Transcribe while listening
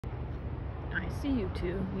see you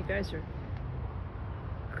two. You guys are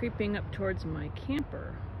creeping up towards my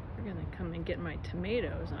camper. You're gonna come and get my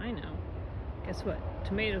tomatoes, I know. Guess what?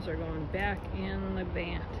 Tomatoes are going back in the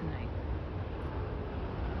van tonight.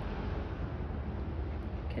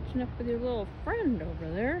 Catching up with your little friend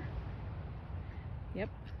over there. Yep.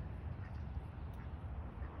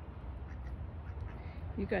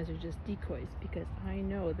 You guys are just decoys because I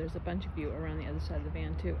know there's a bunch of you around the other side of the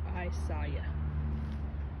van too. I saw ya.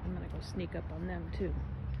 I'm gonna go sneak up on them too.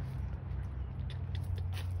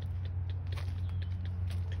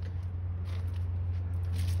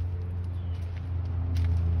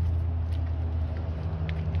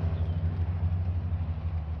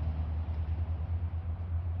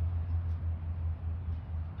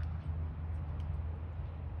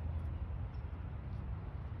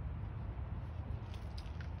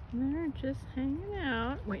 They're just hanging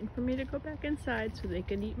out, waiting for me to go back inside so they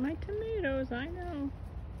can eat my tomatoes. I know.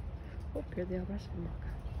 Oh, here they are, rest of them all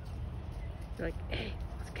gone. They're like, hey,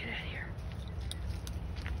 let's get out of here.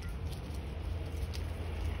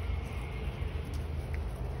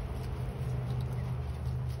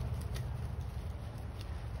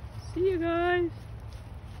 See you guys.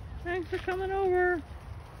 Thanks for coming over.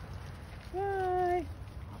 Bye.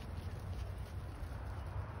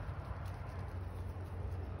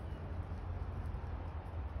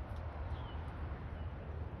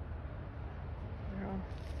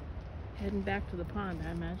 Heading back to the pond,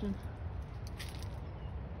 I imagine.